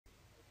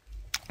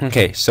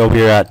Okay, so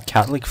we're at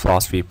Catholic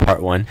philosophy,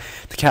 part one,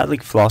 the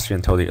Catholic philosophy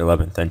until the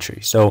 11th century.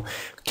 So,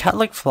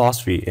 Catholic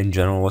philosophy in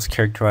general was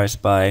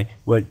characterized by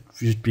what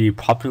would be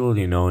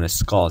popularly known as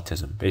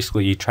scholasticism.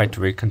 Basically, you tried to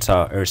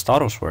reconcile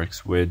Aristotle's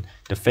works with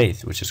the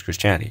faith, which is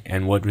Christianity,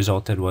 and what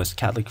resulted was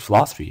Catholic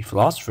philosophy.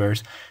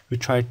 Philosophers who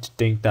tried to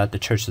think that the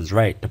church is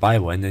right, the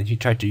Bible, and then he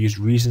tried to use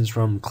reasons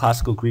from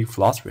classical Greek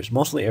philosophers,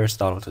 mostly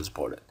Aristotle, to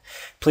support it.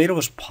 Plato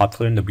was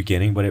popular in the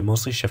beginning, but it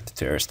mostly shifted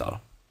to Aristotle.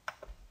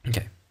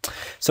 Okay.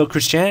 So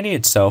Christianity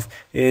itself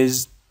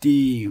is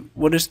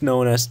what is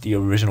known as the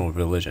original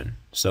religion.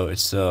 So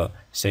it's a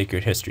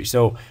sacred history.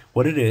 So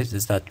what it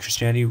is that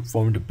Christianity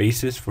formed the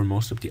basis for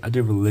most of the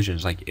other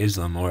religions like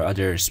Islam or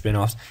other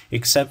spin-offs,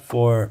 except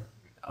for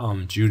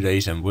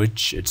Judaism,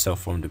 which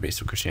itself formed the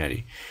base of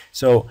Christianity.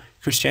 So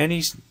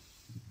Christianity's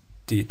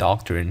the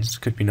doctrines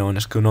could be known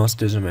as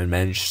Gnosticism and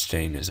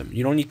Manichaeism.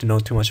 You don't need to know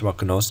too much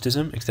about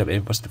Gnosticism, except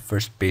it was the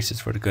first basis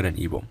for the good and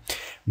evil.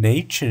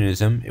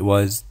 Manichaeism, it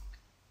was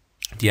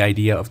the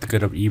idea of the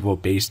good of evil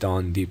based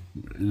on the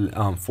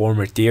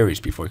former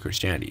theories before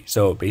Christianity.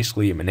 So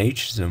basically,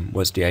 Manichaeism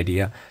was the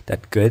idea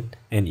that good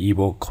and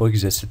evil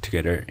coexisted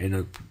together in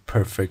a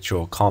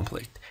perfectual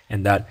conflict,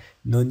 and that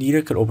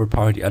neither could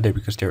overpower the other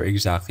because they were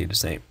exactly the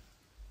same.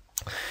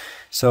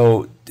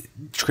 So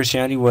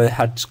Christianity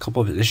had a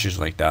couple of issues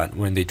like that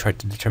when they tried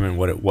to determine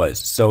what it was.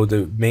 So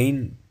the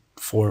main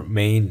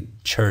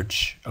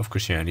church of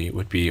Christianity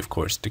would be, of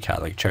course, the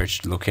Catholic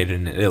Church located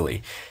in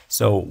Italy.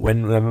 So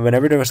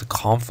whenever there was a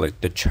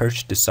conflict, the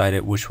church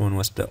decided which one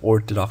was the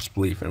orthodox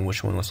belief and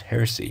which one was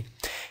heresy.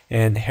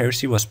 And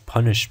heresy was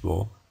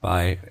punishable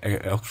by,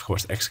 of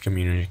course,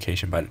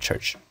 excommunication by the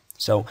church.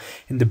 So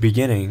in the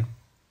beginning,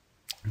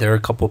 there are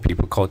a couple of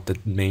people called the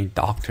main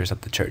doctors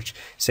of the church: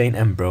 Saint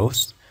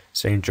Ambrose,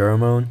 Saint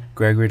Jerome,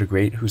 Gregory the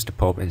Great, who's the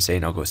Pope, and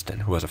Saint Augustine,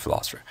 who was a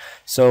philosopher.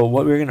 So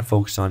what we're going to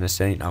focus on is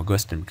Saint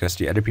Augustine, because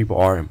the other people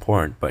are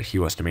important, but he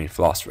was the main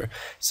philosopher.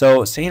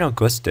 So Saint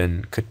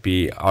Augustine could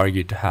be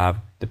argued to have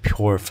the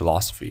pure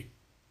philosophy.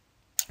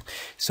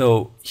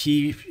 So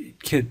he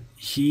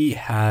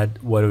had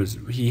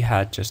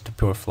just the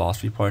pure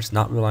philosophy parts,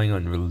 not relying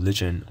on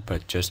religion,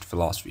 but just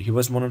philosophy. He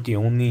was one of the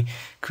only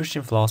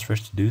Christian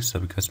philosophers to do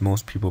so, because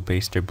most people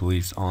base their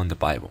beliefs on the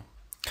Bible.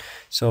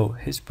 So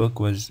his book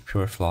was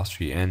Pure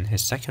Philosophy, and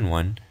his second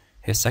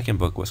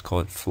book was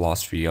called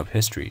Philosophy of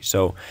History.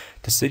 So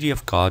the City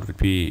of God would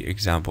be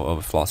example of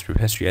a philosophy of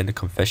history, and the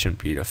Confession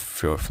would be of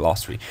pure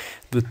philosophy.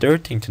 The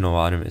third thing to know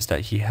about him is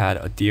that he had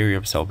a theory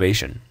of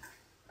salvation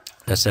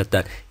that said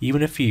that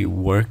even if you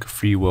work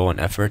free will and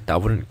effort,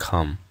 that wouldn't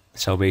come.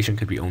 Salvation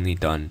could be only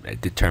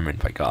determined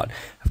by God.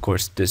 Of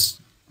course, this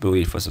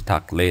belief was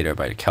attacked later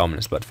by the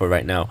Calvinists, but for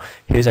right now,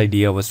 his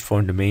idea was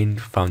formed the main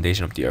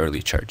foundation of the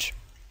early church.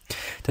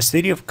 The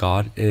City of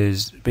God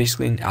is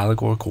basically an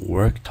allegorical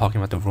work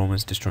talking about the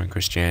Romans destroying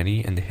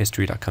Christianity and the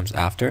history that comes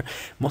after.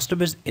 Most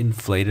of it is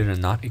inflated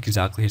and not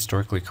exactly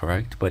historically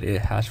correct, but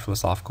it has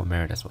philosophical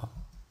merit as well.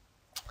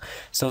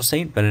 So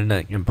Saint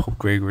Benedict and Pope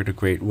Gregory the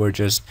Great were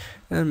just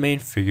the main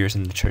figures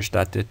in the church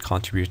that did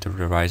contribute to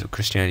the rise of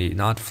Christianity,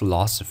 not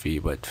philosophy,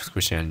 but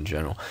Christianity in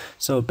general.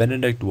 So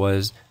Benedict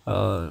was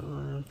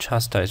a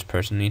chastised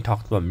person. He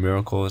talked about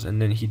miracles,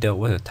 and then he dealt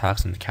with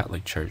attacks on the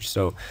Catholic Church.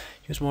 So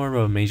he was more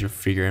of a major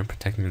figure in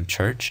protecting the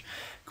church.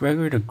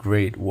 Gregory the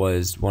Great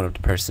was one of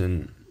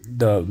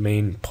the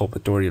main pope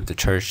authority of the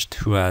church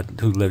who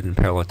lived in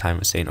parallel time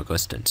with Saint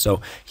Augustine.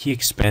 So he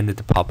expanded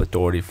the pop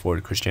authority for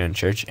the Christian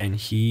church, and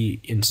he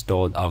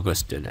installed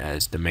Augustine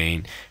as the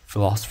main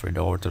philosopher in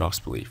the Orthodox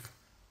belief.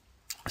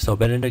 So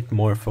Benedict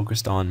more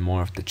focused on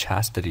more of the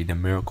chastity, the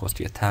miracles,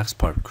 the attacks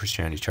part of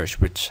Christianity church,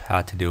 which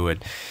had to do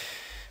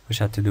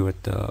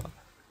with the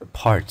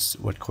parts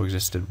what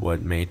coexisted,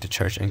 what made the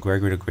church. And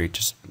Gregory the Great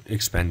just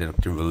expanded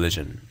the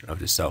religion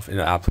of itself in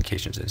the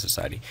applications in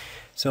society.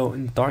 So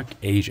in the Dark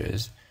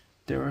Ages,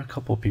 there were a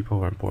couple of people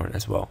who were important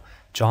as well.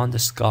 John the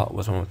Scot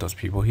was one of those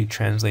people. He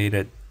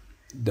translated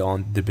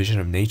On the Division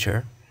of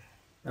Nature.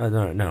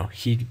 No,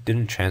 he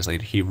didn't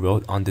translate. He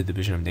wrote On the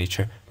Division of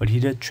Nature, but he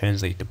did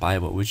translate the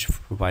Bible, which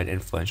provided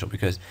influential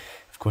because,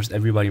 of course,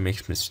 everybody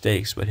makes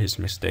mistakes, but his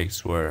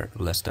mistakes were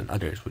less than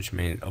others, which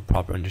made a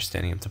proper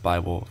understanding of the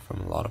Bible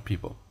from a lot of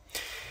people.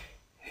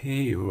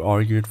 He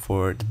argued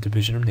for the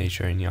division of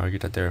nature, and he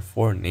argued that there are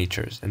four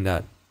natures, and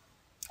that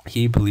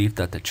he believed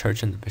that the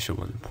church and the bishop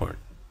was important.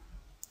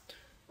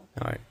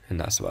 Alright, and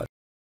that's about it.